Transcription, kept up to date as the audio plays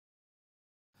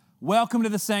Welcome to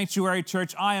the Sanctuary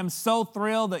Church. I am so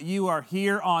thrilled that you are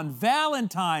here on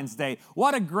Valentine's Day.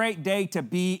 What a great day to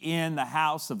be in the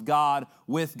house of God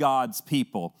with God's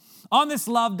people. On this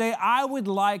Love Day, I would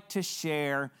like to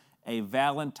share a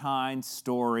Valentine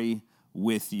story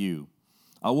with you.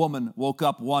 A woman woke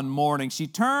up one morning. She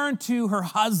turned to her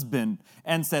husband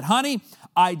and said, "Honey,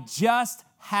 I just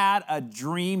had a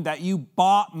dream that you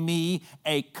bought me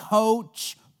a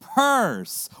Coach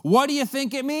purse. What do you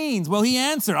think it means?" Well, he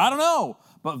answered, "I don't know,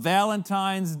 but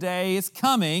Valentine's Day is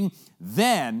coming.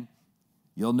 Then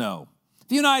you'll know." A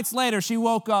few nights later, she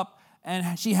woke up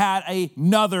and she had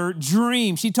another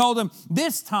dream. She told him,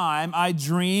 "This time I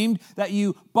dreamed that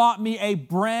you bought me a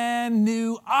brand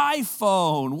new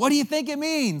iPhone. What do you think it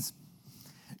means?"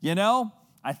 You know,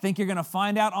 I think you're going to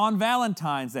find out on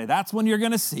Valentine's Day. That's when you're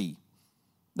going to see.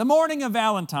 The morning of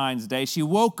Valentine's Day, she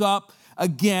woke up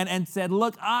again and said,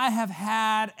 "Look, I have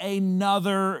had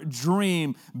another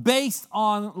dream. Based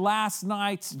on last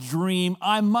night's dream,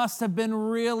 I must have been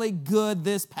really good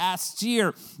this past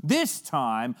year. This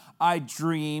time, I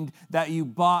dreamed that you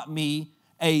bought me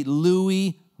a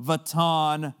Louis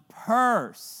Vuitton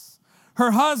purse."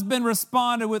 Her husband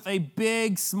responded with a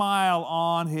big smile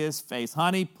on his face.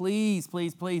 "Honey, please,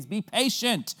 please, please be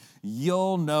patient.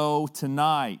 You'll know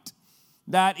tonight."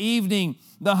 That evening,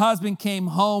 the husband came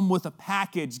home with a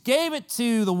package, gave it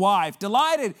to the wife.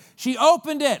 Delighted, she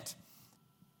opened it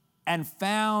and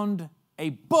found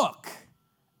a book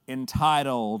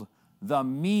entitled "The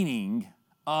Meaning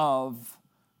of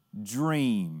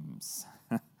Dreams."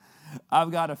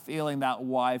 I've got a feeling that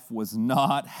wife was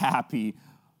not happy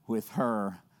with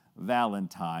her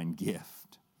Valentine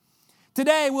gift.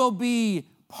 Today will be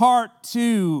part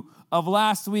 2 of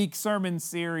last week's sermon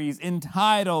series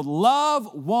entitled "Love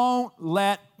Won't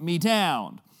Let Me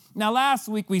Down." Now, last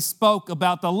week we spoke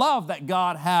about the love that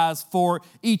God has for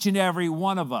each and every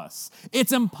one of us.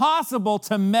 It's impossible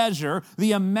to measure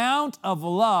the amount of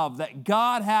love that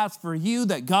God has for you,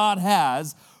 that God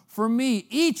has for me.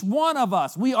 Each one of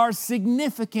us, we are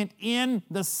significant in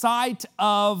the sight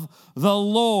of the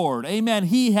Lord. Amen.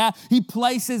 He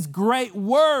places great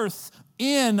worth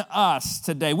in us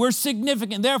today. We're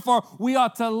significant. Therefore, we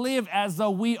ought to live as though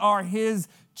we are His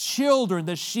children,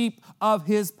 the sheep of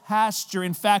His pasture.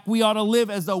 In fact, we ought to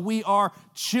live as though we are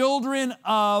children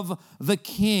of the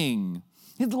King.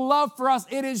 His love for us,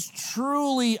 it is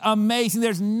truly amazing.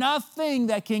 There's nothing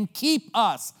that can keep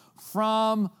us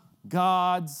from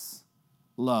God's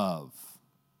love.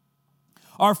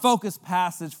 Our focus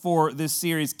passage for this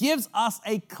series gives us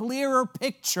a clearer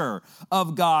picture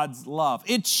of God's love.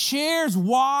 It shares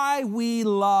why we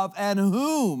love and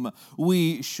whom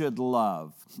we should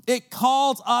love. It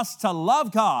calls us to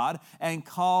love God and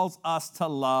calls us to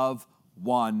love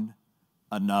one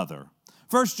another.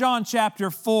 1 John chapter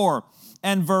 4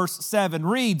 and verse 7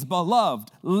 reads,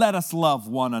 "Beloved, let us love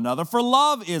one another, for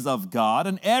love is of God,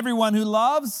 and everyone who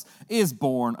loves is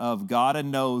born of God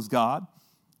and knows God.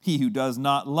 He who does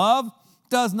not love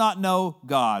does not know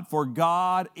God, for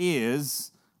God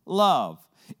is love.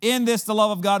 In this, the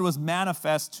love of God was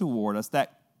manifest toward us,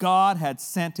 that God had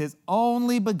sent His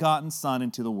only begotten Son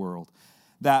into the world,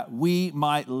 that we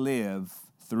might live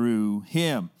through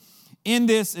Him. In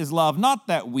this is love, not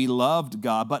that we loved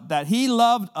God, but that He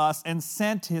loved us and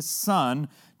sent His Son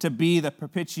to be the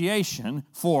propitiation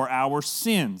for our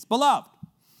sins. Beloved,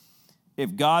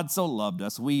 if God so loved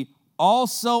us, we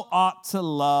also ought to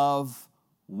love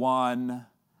one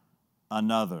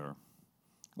another."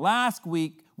 Last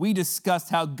week, we discussed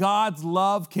how God's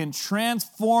love can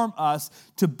transform us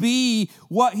to be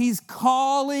what He's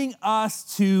calling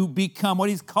us to become, what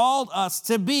He's called us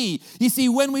to be. You see,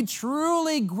 when we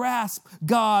truly grasp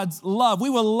God's love, we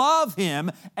will love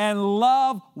Him and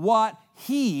love what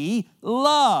He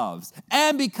loves.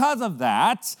 And because of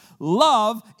that,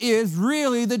 love is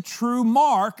really the true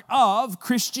mark of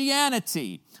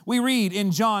Christianity. We read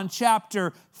in John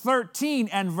chapter 13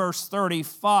 and verse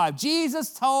 35,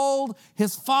 Jesus told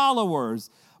His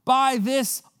followers, "By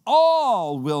this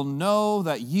all will know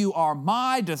that you are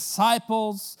my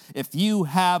disciples if you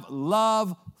have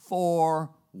love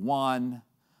for one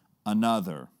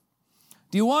another."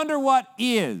 Do you wonder what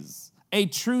is a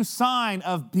true sign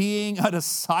of being a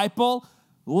disciple?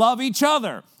 Love each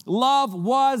other. Love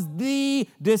was the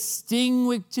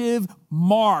distinctive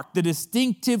mark, the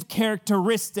distinctive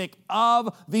characteristic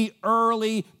of the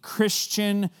early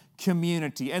Christian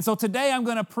community. And so today I'm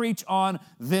going to preach on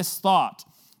this thought.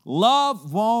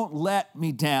 Love won't let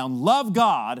me down. Love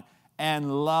God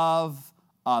and love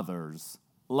others.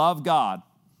 Love God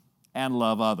and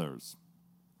love others.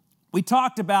 We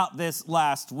talked about this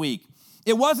last week.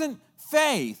 It wasn't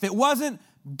faith. It wasn't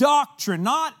doctrine,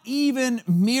 not even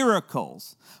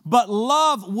miracles, but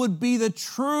love would be the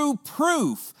true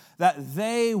proof that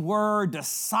they were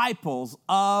disciples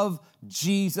of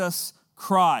Jesus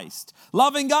Christ.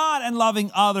 Loving God and loving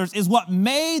others is what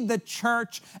made the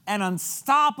church an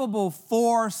unstoppable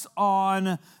force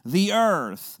on the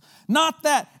earth. Not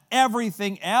that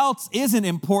everything else isn't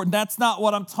important. That's not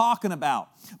what I'm talking about.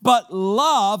 But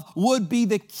love would be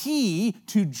the key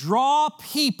to draw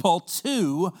people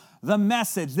to the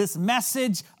message, this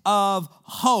message of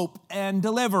hope and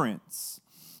deliverance.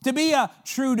 To be a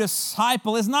true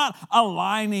disciple is not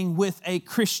aligning with a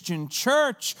Christian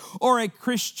church or a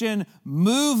Christian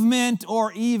movement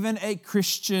or even a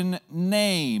Christian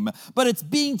name, but it's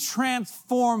being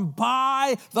transformed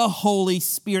by the Holy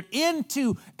Spirit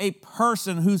into a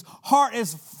person whose heart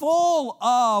is full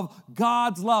of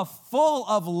God's love, full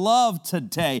of love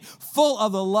today, full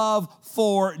of the love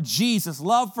for Jesus,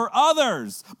 love for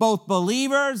others, both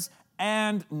believers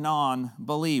and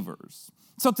non-believers.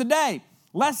 So today,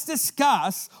 let's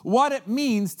discuss what it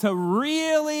means to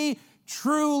really,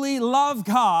 truly love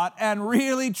God and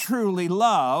really, truly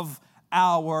love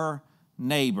our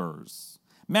neighbors.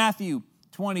 Matthew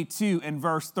 22 and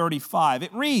verse 35,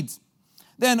 it reads,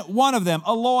 "Then one of them,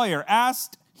 a lawyer,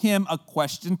 asked him a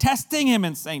question, testing him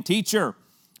and saying, 'Teacher,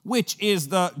 which is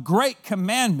the great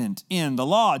commandment in the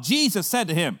law?' Jesus said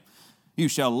to him, 'You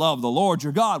shall love the Lord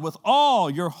your God with all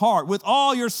your heart, with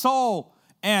all your soul,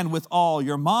 and with all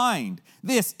your mind.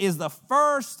 This is the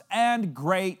first and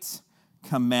great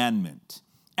commandment.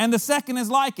 And the second is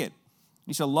like it.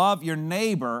 You shall love your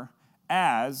neighbor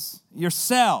as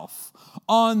yourself.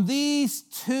 On these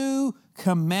two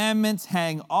commandments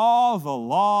hang all the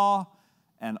law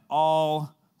and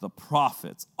all the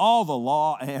prophets." All the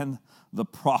law and the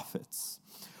prophets.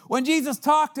 When Jesus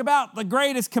talked about the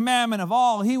greatest commandment of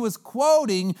all, he was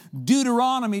quoting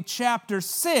Deuteronomy chapter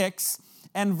 6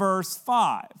 and verse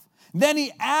 5. Then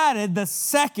he added the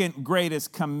second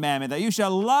greatest commandment, that you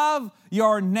shall love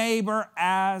your neighbor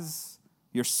as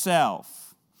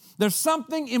yourself. There's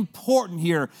something important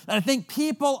here that I think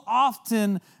people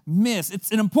often miss.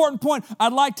 It's an important point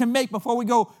I'd like to make before we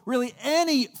go really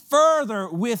any further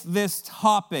with this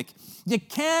topic. You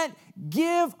can't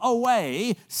give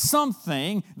away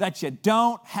something that you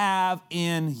don't have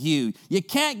in you. You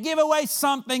can't give away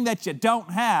something that you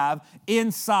don't have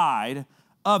inside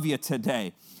of you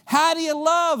today. How do you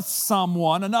love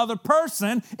someone, another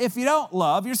person, if you don't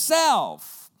love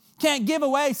yourself? Can't give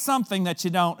away something that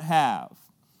you don't have.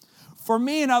 For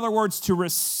me, in other words, to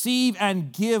receive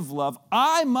and give love,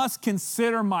 I must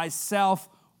consider myself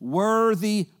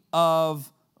worthy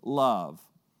of love.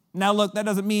 Now, look, that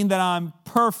doesn't mean that I'm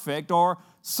perfect or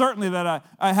certainly that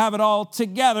I have it all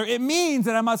together. It means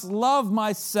that I must love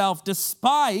myself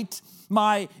despite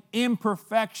my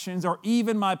imperfections or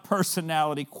even my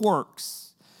personality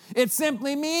quirks. It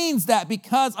simply means that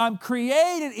because I'm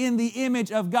created in the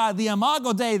image of God, the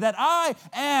Imago Dei, that I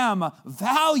am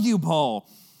valuable.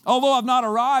 Although I've not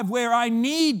arrived where I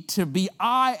need to be,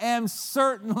 I am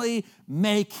certainly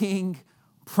making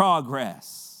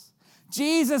progress.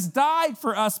 Jesus died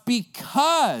for us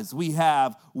because we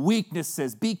have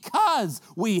weaknesses, because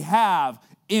we have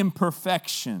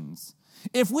imperfections.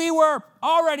 If we were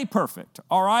already perfect,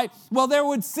 all right, well, there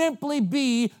would simply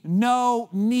be no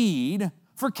need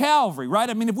for Calvary, right?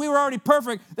 I mean, if we were already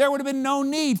perfect, there would have been no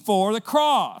need for the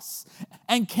cross.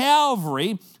 And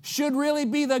Calvary should really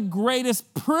be the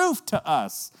greatest proof to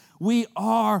us we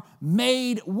are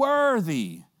made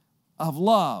worthy of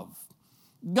love.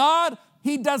 God,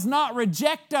 He does not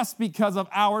reject us because of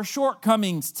our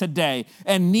shortcomings today,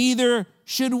 and neither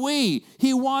should we.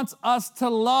 He wants us to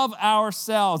love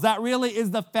ourselves. That really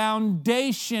is the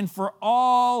foundation for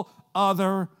all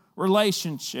other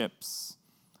relationships.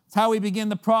 It's how we begin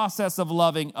the process of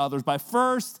loving others, by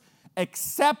first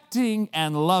accepting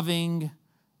and loving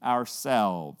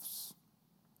ourselves.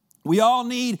 We all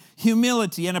need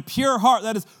humility and a pure heart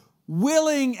that is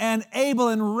willing and able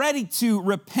and ready to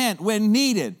repent when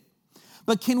needed.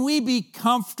 But can we be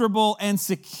comfortable and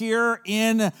secure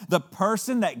in the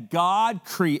person that God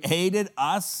created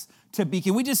us to be?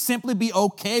 Can we just simply be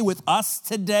okay with us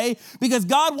today? Because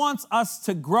God wants us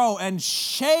to grow and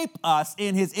shape us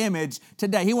in His image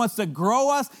today. He wants to grow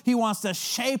us. He wants to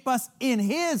shape us in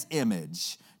His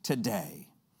image today.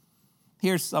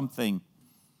 Here's something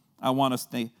I want us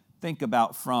to think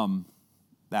about from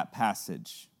that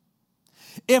passage.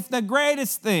 If the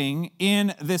greatest thing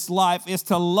in this life is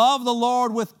to love the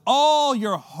Lord with all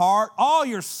your heart, all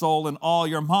your soul, and all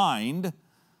your mind,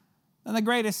 then the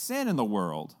greatest sin in the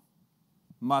world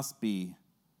must be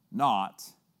not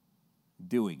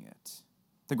doing it.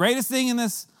 The greatest thing in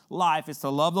this life is to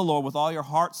love the Lord with all your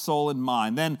heart, soul, and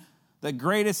mind, then the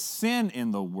greatest sin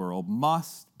in the world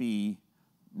must be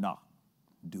not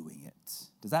doing it.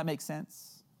 Does that make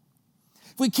sense?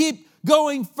 If we keep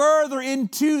going further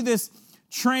into this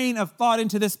train of thought,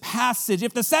 into this passage,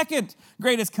 if the second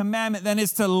greatest commandment then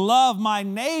is to love my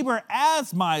neighbor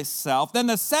as myself, then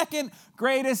the second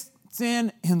greatest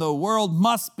sin in the world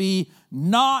must be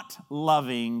not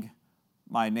loving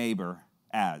my neighbor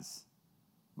as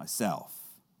myself.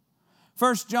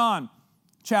 1 John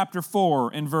chapter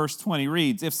 4 and verse 20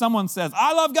 reads, if someone says,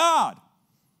 I love God,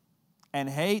 and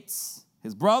hates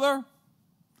his brother,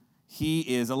 he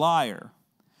is a liar.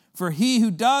 For he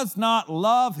who does not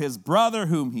love his brother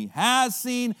whom he has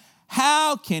seen,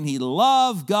 how can he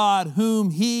love God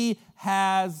whom he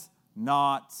has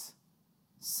not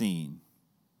seen?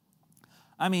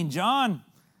 I mean, John,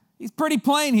 he's pretty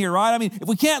plain here, right? I mean, if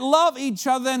we can't love each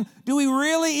other, then do we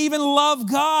really even love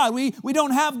God? We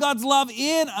don't have God's love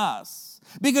in us.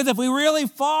 Because if we really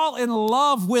fall in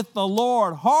love with the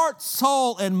Lord, heart,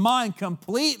 soul, and mind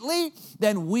completely,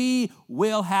 then we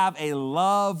will have a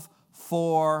love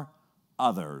for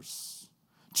others.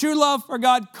 True love for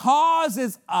God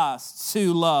causes us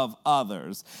to love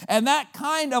others. And that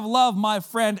kind of love, my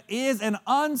friend, is an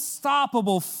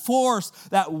unstoppable force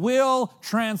that will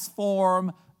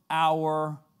transform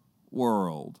our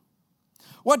world.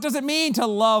 What does it mean to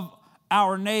love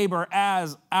our neighbor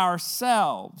as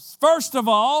ourselves? First of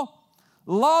all,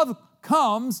 love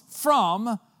comes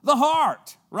from the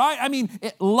heart, right? I mean,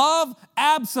 love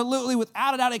absolutely,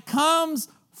 without a doubt, it comes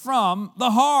from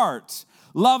the heart.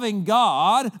 Loving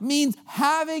God means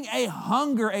having a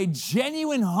hunger, a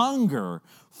genuine hunger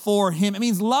for Him. It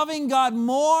means loving God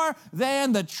more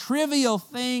than the trivial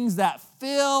things that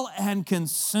fill and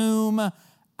consume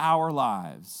our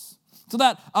lives. So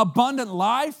that abundant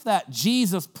life that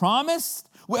Jesus promised,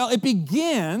 well, it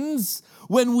begins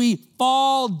when we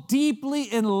fall deeply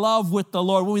in love with the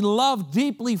Lord, when we love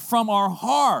deeply from our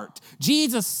heart.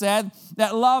 Jesus said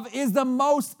that love is the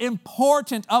most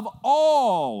important of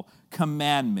all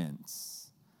commandments.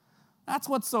 That's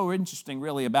what's so interesting,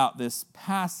 really, about this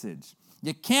passage.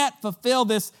 You can't fulfill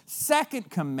this second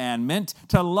commandment,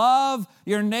 to love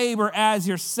your neighbor as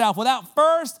yourself, without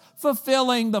first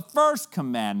fulfilling the first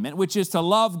commandment, which is to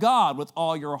love God with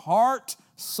all your heart,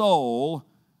 soul,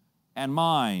 and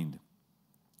mind.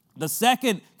 The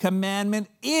second commandment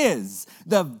is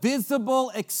the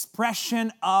visible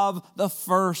expression of the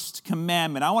first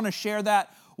commandment. I want to share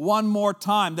that one more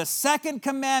time. The second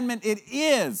commandment, it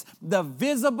is the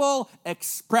visible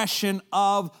expression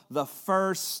of the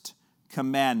first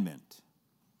commandment.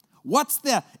 What's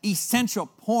the essential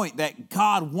point that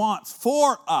God wants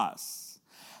for us?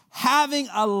 Having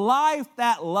a life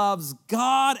that loves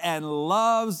God and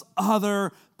loves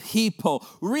other people.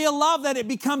 Real love that it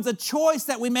becomes a choice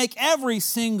that we make every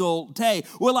single day.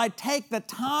 Will I take the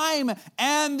time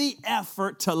and the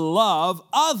effort to love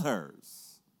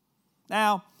others?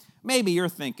 Now, maybe you're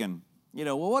thinking,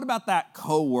 well, what about that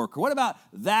coworker? What about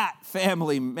that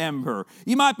family member?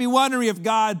 You might be wondering if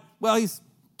God, He's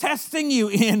testing you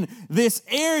in this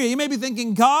area. You may be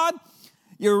thinking, God,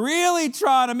 you're really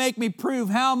trying to make me prove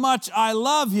how much I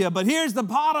love you. But here's the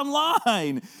bottom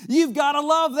line. You've got to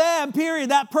love them, period.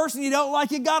 That person you don't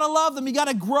like, you got to love them. You got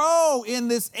to grow in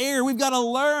this area. We've got to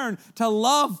learn to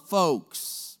love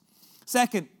folks.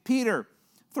 2 Peter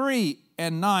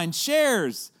 3:9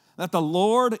 shares that the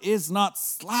Lord is not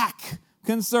slack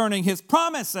concerning His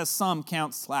promise, as some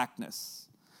count slackness,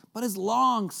 but is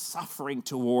long-suffering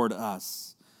toward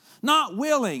us, not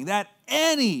willing that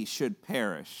any should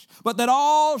perish, but that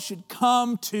all should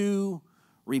come to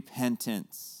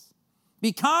repentance.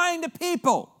 Be kind to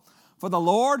people, for the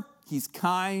Lord, He's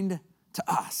kind to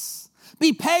us.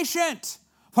 Be patient,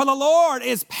 for the Lord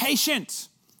is patient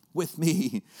with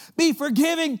me. Be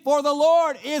forgiving, for the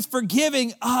Lord is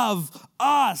forgiving of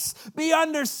us. Be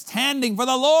understanding, for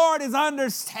the Lord is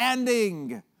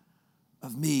understanding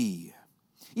of me.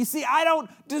 You see, I don't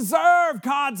deserve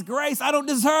God's grace. I don't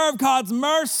deserve God's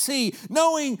mercy.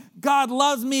 Knowing God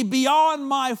loves me beyond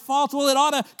my faults, well, it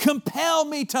ought to compel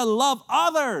me to love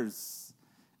others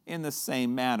in the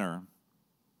same manner.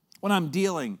 When I'm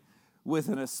dealing with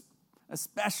an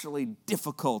especially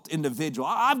difficult individual,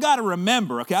 I've got to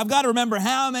remember,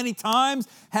 how many times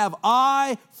have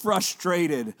I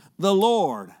frustrated the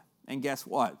Lord? And guess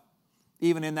what?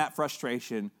 Even in that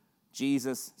frustration,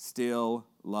 Jesus still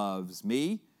loves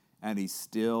me, and He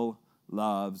still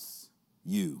loves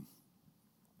you.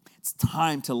 It's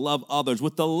time to love others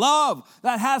with the love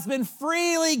that has been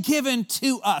freely given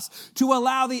to us, to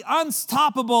allow the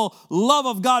unstoppable love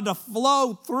of God to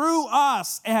flow through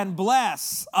us and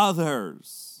bless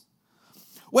others.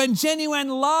 When genuine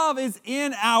love is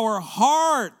in our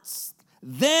hearts,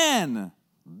 then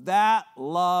that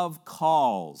love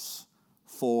calls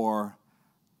for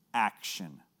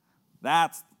action.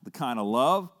 That's the kind of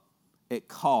love, it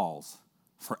calls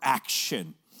for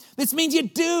action. This means you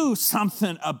do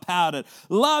something about it.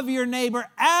 Love your neighbor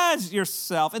as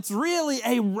yourself. It's really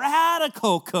a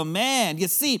radical command. You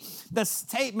see, the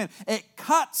statement, it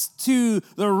cuts to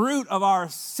the root of our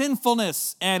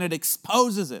sinfulness and it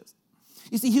exposes it.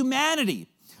 You see, humanity,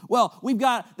 well, we've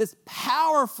got this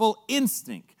powerful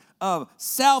instinct of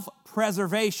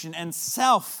self-preservation and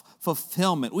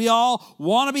self-fulfillment. We all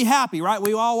want to be happy, right?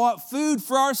 We all want food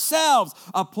for ourselves,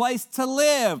 a place to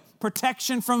live,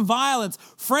 protection from violence,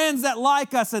 friends that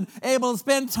like us and able to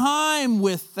spend time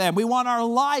with them. We want our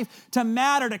life to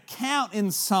matter, to count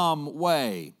in some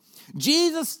way.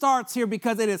 Jesus starts here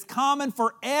because it is common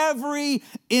for every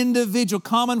individual,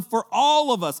 common for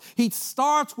all of us. He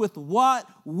starts with what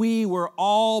we were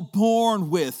all born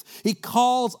with. He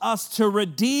calls us to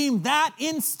redeem that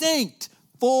instinct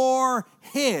for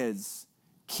His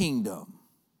kingdom.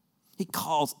 He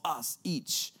calls us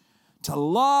each to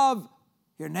love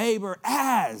your neighbor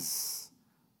as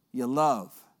you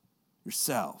love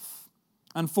yourself.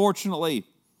 Unfortunately,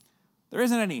 there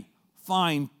isn't any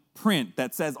fine print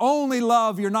that says only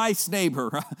love your nice neighbor.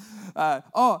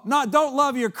 Don't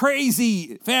love your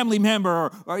crazy family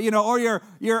member or your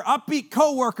upbeat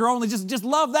coworker only. Just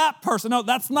love that person. No,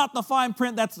 that's not the fine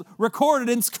print that's recorded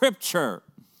in Scripture.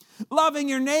 Loving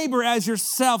your neighbor as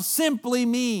yourself simply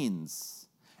means,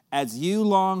 as you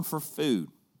long for food,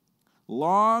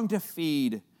 long to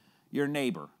feed your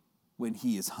neighbor when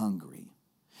he is hungry.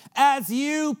 As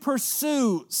you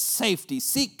pursue safety,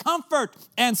 seek comfort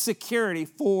and security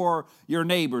for your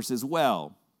neighbors as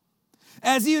well.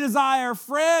 As you desire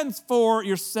friends for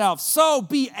yourself, so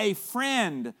be a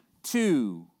friend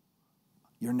to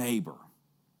your neighbor.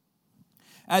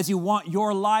 As you want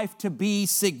your life to be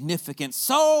significant,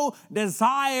 so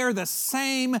desire the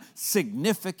same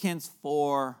significance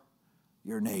for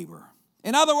your neighbor.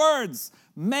 In other words,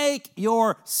 make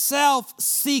your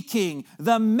self-seeking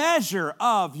the measure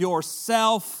of your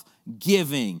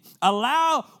self-giving.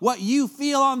 Allow what you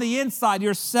feel on the inside,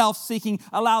 your self-seeking,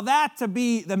 allow that to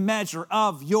be the measure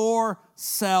of your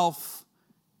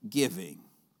self-giving.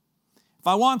 If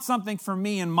I want something for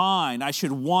me and mine, I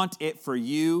should want it for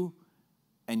you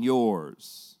and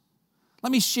yours.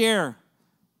 Let me share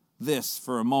this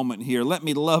for a moment here. Let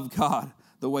me love God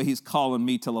the way He's calling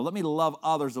me to love. Let me love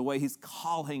others the way He's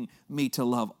calling me to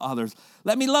love others.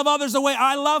 Let me love others the way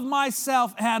I love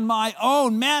myself and my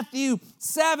own. Matthew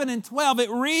 7:12,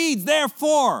 it reads,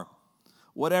 "Therefore,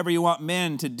 whatever you want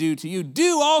men to do to you,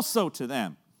 do also to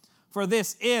them. For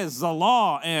this is the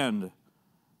law and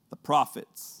the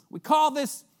prophets." We call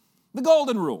this the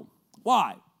golden rule.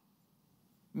 Why?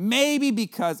 Maybe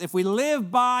because if we live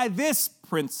by this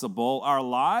principle, our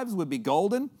lives would be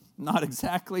golden. Not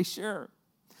exactly sure.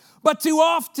 But too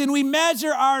often we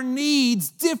measure our needs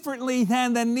differently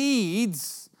than the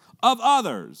needs of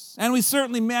others. And we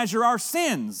certainly measure our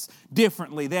sins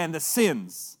differently than the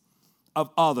sins of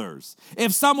others.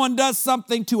 If someone does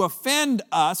something to offend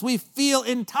us, we feel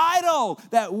entitled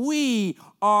that we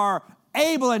are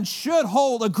able and should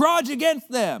hold a grudge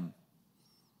against them.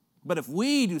 But if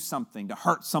we do something to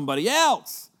hurt somebody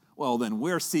else, well, then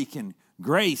we're seeking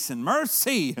grace and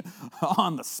mercy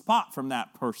on the spot from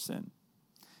that person.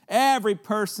 Every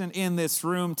person in this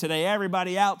room today,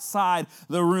 everybody outside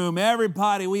the room,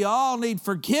 everybody, we all need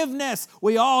forgiveness.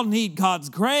 We all need God's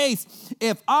grace.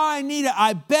 If I need it,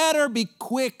 I better be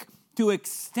quick to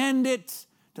extend it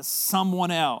to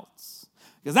someone else.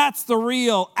 Because that's the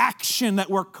real action that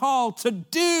we're called to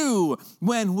do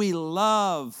when we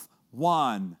love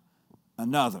one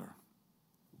another.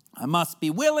 I must be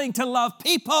willing to love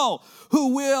people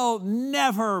who will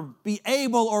never be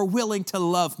able or willing to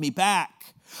love me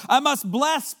back. I must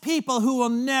bless people who will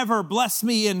never bless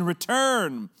me in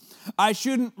return. I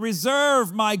shouldn't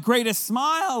reserve my greatest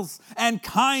smiles and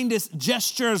kindest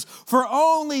gestures for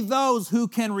only those who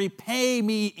can repay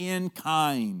me in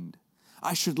kind.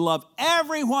 I should love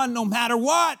everyone no matter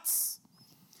what.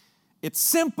 It's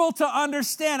simple to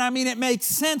understand. I mean, it makes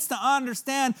sense to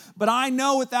understand, but I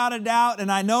know without a doubt,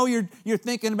 and I know you're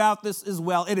thinking about this as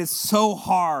well, it is so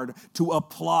hard to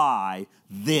apply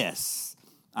this.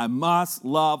 I must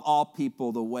love all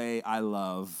people the way I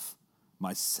love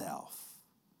myself.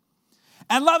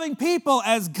 And loving people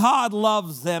as God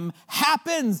loves them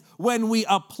happens when we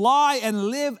apply and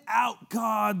live out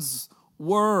God's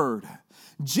word.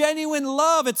 Genuine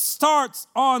love, it starts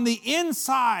on the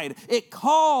inside. It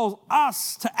calls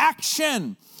us to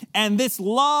action. And this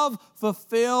love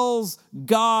fulfills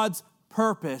God's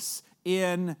purpose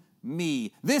in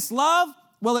me. This love,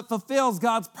 well, it fulfills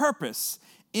God's purpose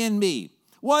in me.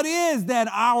 What is then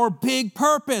our big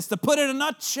purpose? To put it in a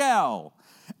nutshell,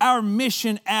 our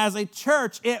mission as a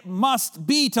church, it must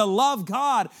be to love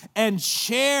God and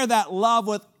share that love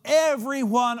with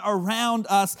everyone around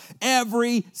us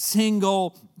every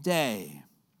single day.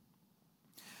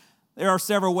 There are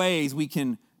several ways we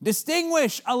can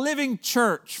distinguish a living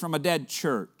church from a dead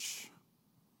church.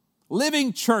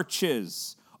 Living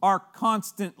churches are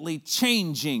constantly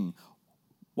changing,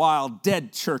 while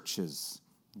dead churches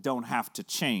don't have to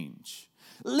change.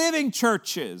 Living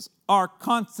churches are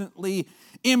constantly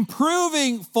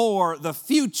improving for the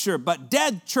future, but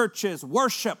dead churches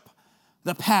worship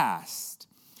the past.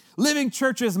 Living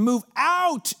churches move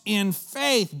out in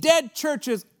faith. Dead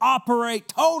churches operate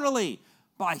totally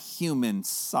by human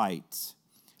sight.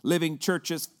 Living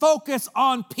churches focus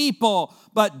on people,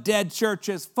 but dead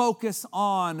churches focus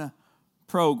on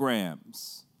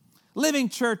programs. Living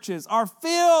churches are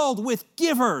filled with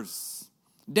givers.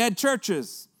 Dead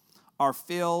churches are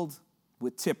filled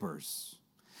with tippers.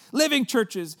 Living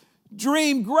churches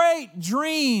dream great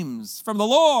dreams from the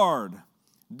Lord.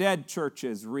 Dead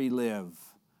churches relive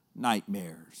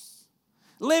nightmares.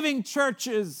 Living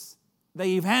churches,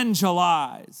 they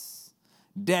evangelize.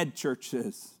 Dead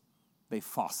churches, they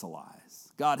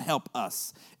fossilize. God help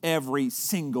us every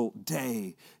single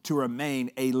day to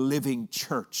remain a living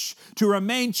church, to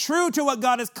remain true to what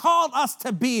God has called us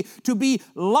to be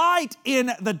light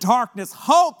in the darkness,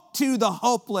 hope to the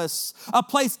hopeless, a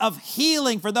place of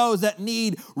healing for those that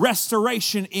need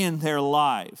restoration in their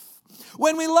life.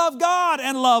 When we love God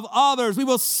and love others, we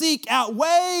will seek out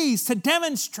ways to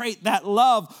demonstrate that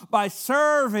love by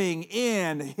serving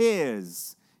in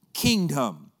His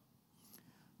kingdom.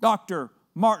 Dr.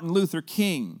 Martin Luther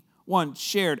King once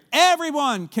shared,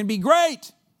 everyone can be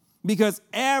great because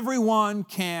everyone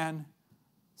can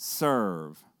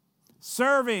serve.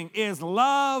 Serving is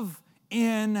love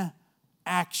in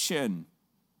action.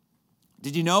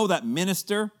 Did you know that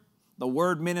minister, the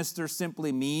word minister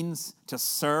simply means to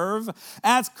serve?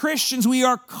 As Christians, we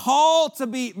are called to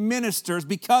be ministers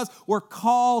because we're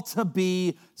called to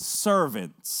be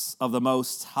servants of the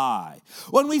Most High.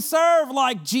 When we serve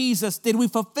like Jesus did, we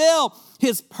fulfill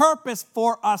His purpose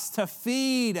for us to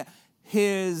feed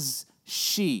His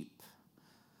sheep.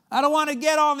 I don't want to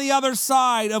get on the other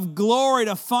side of glory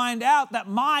to find out that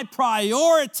my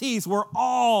priorities were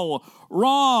all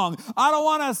wrong. I don't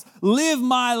want to live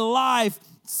my life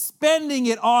spending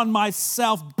it on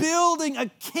myself, building a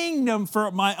kingdom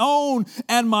for my own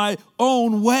and my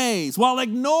own ways, while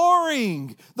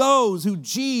ignoring those who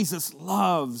Jesus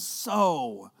loves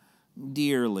so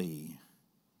dearly.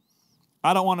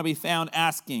 I don't want to be found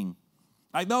asking,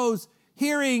 like those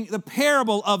hearing the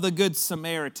parable of the Good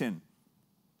Samaritan,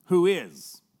 who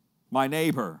is my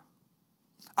neighbor.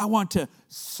 I want to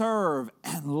serve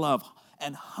and love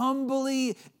and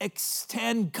humbly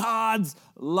extend God's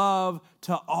love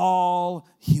to all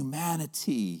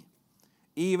humanity,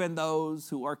 even those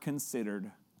who are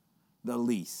considered the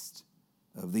least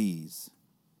of these.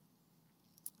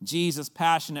 Jesus'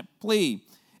 passionate plea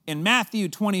in Matthew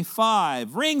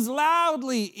 25 rings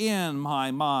loudly in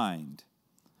my mind.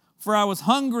 For I was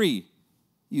hungry,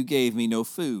 you gave me no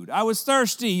food. I was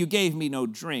thirsty, you gave me no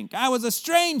drink. I was a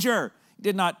stranger, you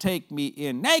did not take me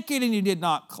in. Naked, and you did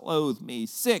not clothe me.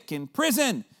 Sick, in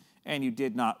prison, and you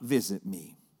did not visit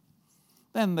me.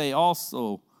 Then they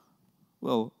also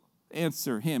will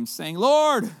answer him, saying,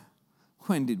 Lord,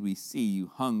 when did we see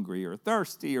you hungry or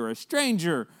thirsty or a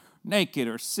stranger, naked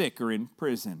or sick or in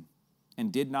prison,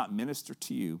 and did not minister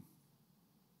to you?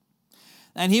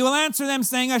 And he will answer them,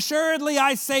 saying, assuredly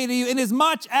I say to you,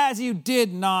 inasmuch as you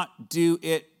did not do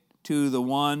it to the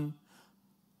one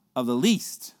of the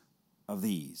least of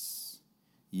these,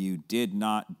 you did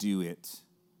not do it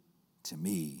to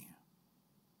me.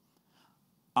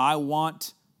 I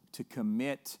want to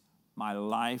commit my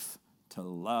life to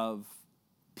love,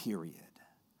 period.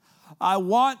 I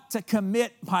want to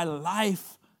commit my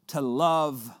life to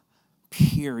love,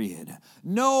 period.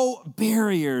 No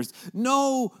barriers,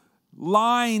 no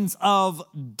lines of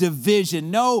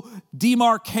division, no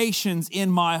demarcations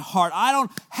in my heart. I don't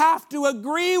have to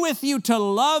agree with you to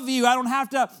love you. I don't have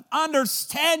to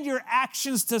understand your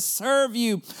actions to serve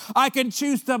you. I can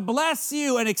choose to bless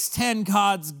you and extend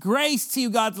God's grace to you,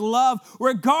 God's love,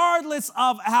 regardless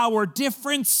of our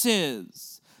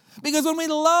differences. Because when we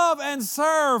love and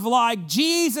serve like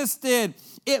Jesus did,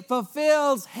 it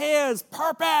fulfills His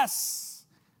purpose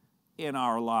in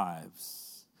our lives.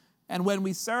 And when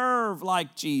we serve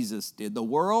like Jesus did, the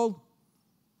world,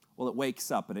 well, it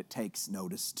wakes up and it takes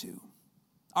notice too.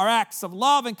 Our acts of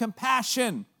love and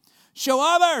compassion show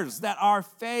others that our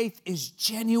faith is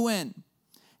genuine,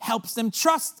 helps them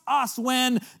trust us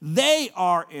when they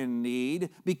are in need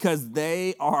because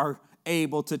they are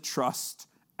able to trust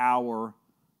our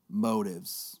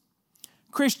motives.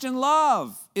 Christian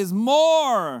love is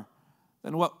more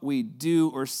than what we do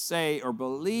or say or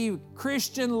believe.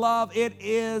 Christian love, it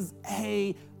is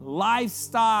a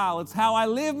lifestyle. It's how I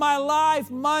live my life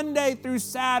Monday through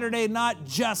Saturday, not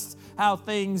just how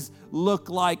things look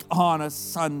like on a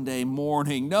Sunday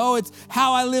morning. No, it's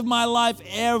how I live my life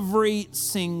every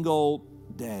single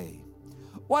day.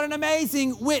 What an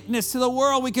amazing witness to the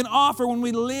world we can offer when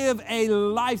we live a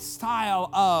lifestyle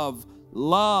of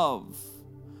love.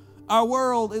 Our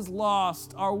world is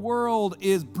lost. Our world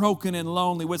is broken and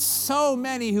lonely with so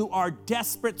many who are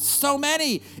desperate, so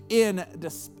many in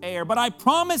despair. But I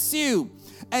promise you,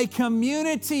 a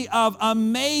community of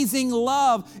amazing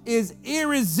love is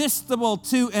irresistible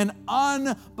to an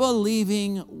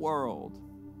unbelieving world.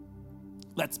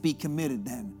 Let's be committed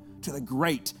then to the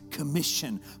Great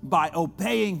Commission by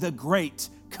obeying the Great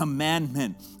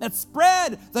Commandment. Let's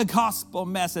spread the gospel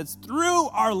message through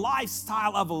our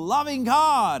lifestyle of loving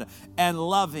God and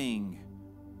loving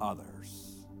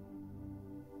others.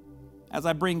 As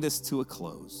I bring this to a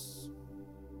close,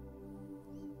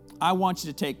 I want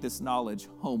you to take this knowledge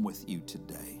home with you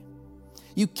today.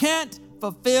 You can't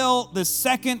fulfill the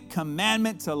second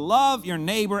commandment to love your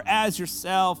neighbor as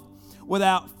yourself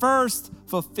without first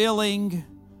fulfilling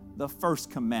the first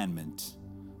commandment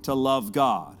to love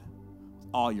God with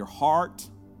all your heart,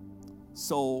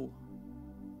 soul,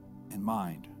 and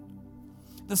mind.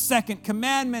 The second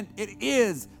commandment, it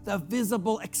is the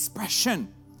visible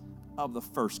expression of the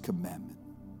first commandment.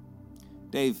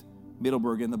 Dave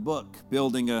Middleberg, in the book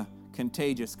Building a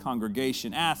Contagious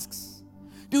Congregation, asks,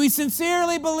 do we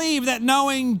sincerely believe that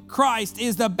knowing Christ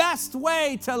is the best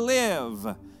way to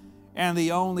live and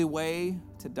the only way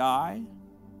to die?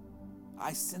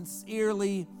 I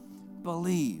sincerely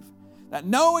believe that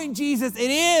knowing Jesus, it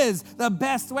is the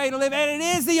best way to live, and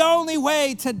it is the only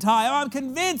way to die. I'm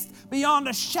convinced beyond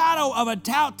a shadow of a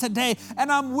doubt today,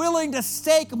 and I'm willing to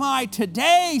stake my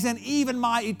todays and even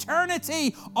my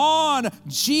eternity on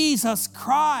Jesus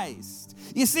Christ.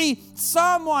 You see,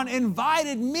 someone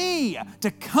invited me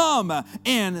to come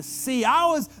and see. I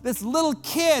was this little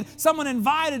kid. Someone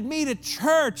invited me to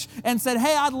church and said,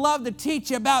 hey, I'd love to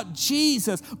teach you about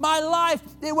Jesus. My life,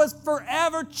 it was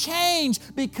forever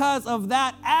changed because of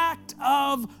that act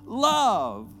of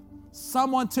love.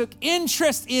 Someone took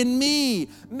interest in me,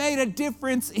 made a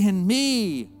difference in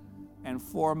me, and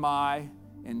for my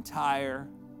entire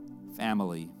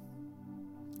family.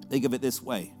 Think of it this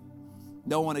way.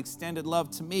 No one extended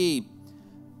love to me,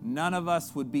 none of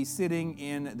us would be sitting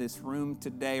in this room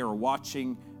today or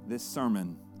watching this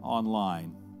sermon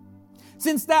online.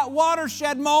 Since that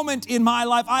watershed moment in my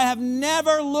life, I have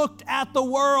never looked at the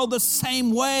world the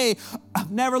same way.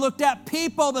 I've never looked at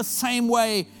people the same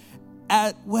way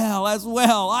as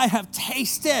well. I have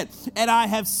tasted and I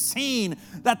have seen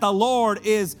that the Lord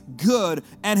is good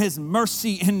and His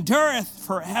mercy endureth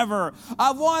forever.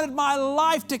 I've wanted my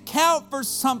life to count for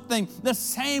something the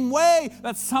same way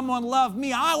that someone loved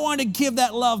me. I want to give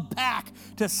that love back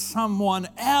to someone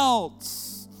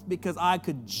else because I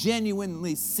could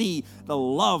genuinely see the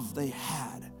love they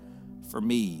had for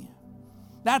me.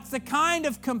 That's the kind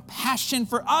of compassion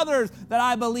for others that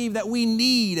I believe that we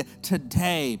need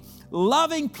today.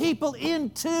 Loving people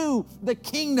into the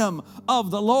kingdom of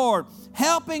the Lord,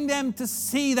 helping them to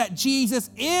see that Jesus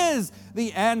is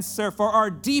the answer for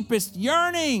our deepest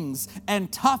yearnings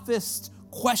and toughest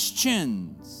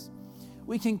questions.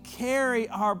 We can carry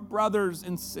our brothers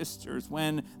and sisters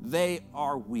when they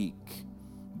are weak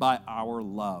by our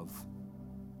love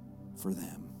for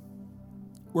them.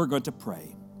 We're going to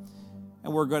pray,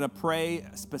 and we're going to pray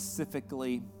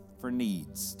specifically for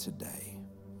needs today.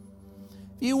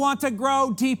 You want to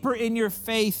grow deeper in your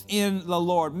faith in the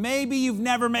Lord. Maybe you've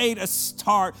never made a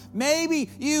start.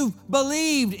 Maybe you've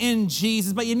believed in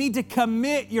Jesus, but you need to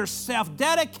commit yourself,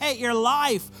 dedicate your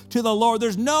life to the Lord.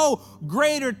 There's no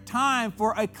greater time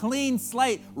for a clean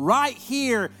slate right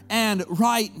here and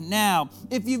right now.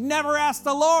 If you've never asked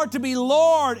the Lord to be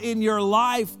Lord in your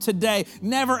life today,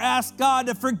 never asked God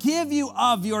to forgive you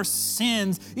of your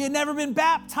sins, you've never been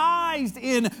baptized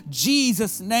in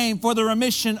Jesus' name for the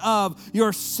remission of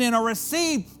your sin or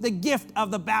received the gift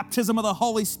of the baptism of the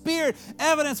Holy Spirit,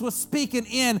 evidence was speaking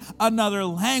in another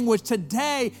language.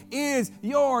 Today is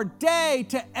your day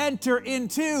to enter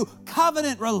into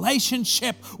covenant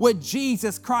relationship with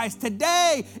Jesus Christ.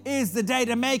 Today is the day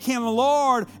to make Him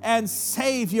Lord and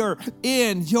Savior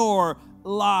in your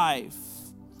life.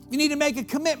 You need to make a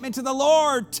commitment to the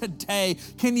Lord today.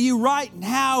 Can you right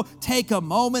now take a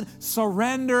moment,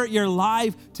 surrender your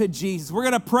life to Jesus? We're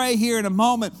going to pray here in a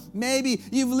moment. Maybe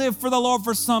you've lived for the Lord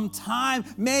for some time.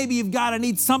 Maybe you've got to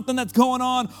need something that's going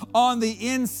on the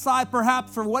inside.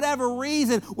 Perhaps for whatever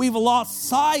reason, we've lost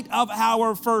sight of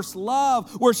our first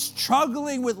love. We're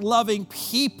struggling with loving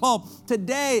people.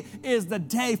 Today is the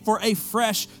day for a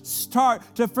fresh start,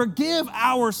 to forgive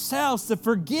ourselves, to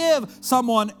forgive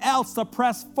someone else, to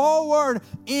press forward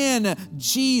in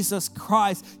Jesus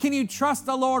Christ. Can you trust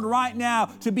the Lord right now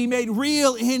to be made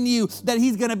real in you, that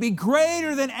He's going to be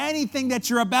greater than anything that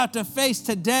you're about to face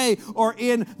today or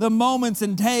in the moments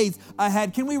and days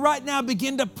ahead? Can we right now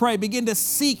begin to pray, begin to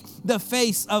seek the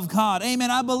face of God?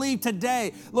 Amen. I believe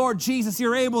today, Lord Jesus,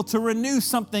 you're able to renew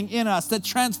something in us, to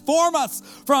transform us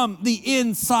from the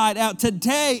inside out.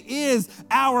 Today is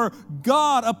our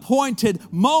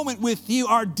God-appointed moment with you.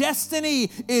 Our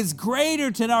destiny is greater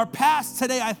than our past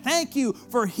today. I thank you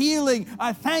for healing.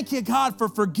 I thank you, God, for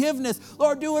forgiveness.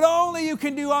 Lord, do what only you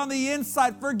can do on the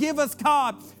inside. Forgive us,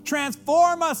 God.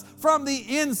 Transform us from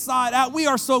the inside out. We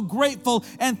are so grateful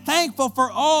and thankful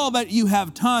for all that you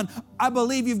have done. I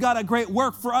believe you've got a great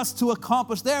work for us to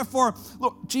accomplish. Therefore,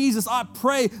 Lord Jesus, I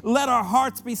pray, let our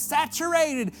hearts be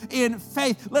saturated in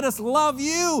faith. Let us love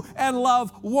you and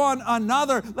love one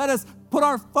another. Let us put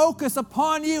our focus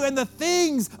upon you and the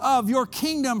things of your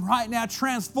kingdom right now.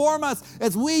 Transform us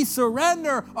as we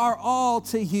surrender our all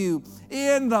to you.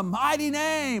 In the mighty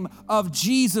name of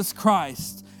Jesus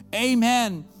Christ.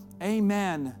 Amen.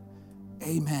 Amen.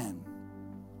 Amen.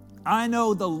 I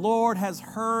know the Lord has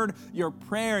heard your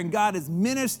prayer and God is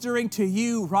ministering to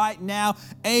you right now.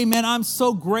 Amen. I'm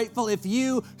so grateful. If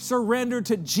you surrender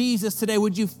to Jesus today,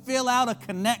 would you fill out a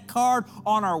connect card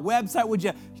on our website? Would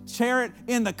you share it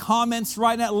in the comments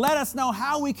right now? Let us know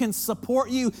how we can support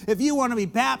you. If you want to be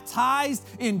baptized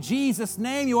in Jesus'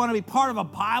 name, you want to be part of a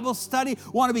Bible study,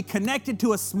 want to be connected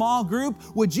to a small group,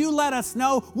 would you let us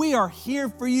know? We are here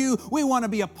for you. We want to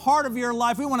be a part of your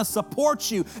life. We want to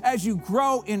support you as you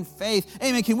grow in faith.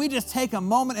 Amen. Can we just take a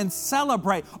moment and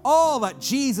celebrate all that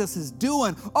Jesus is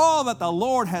doing, all that the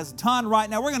Lord has done right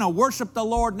now? We're going to worship the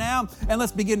Lord now, and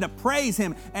let's begin to praise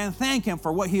Him and thank Him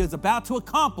for what He is about to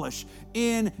accomplish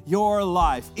in your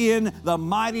life, in the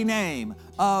mighty name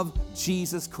of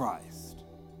Jesus Christ.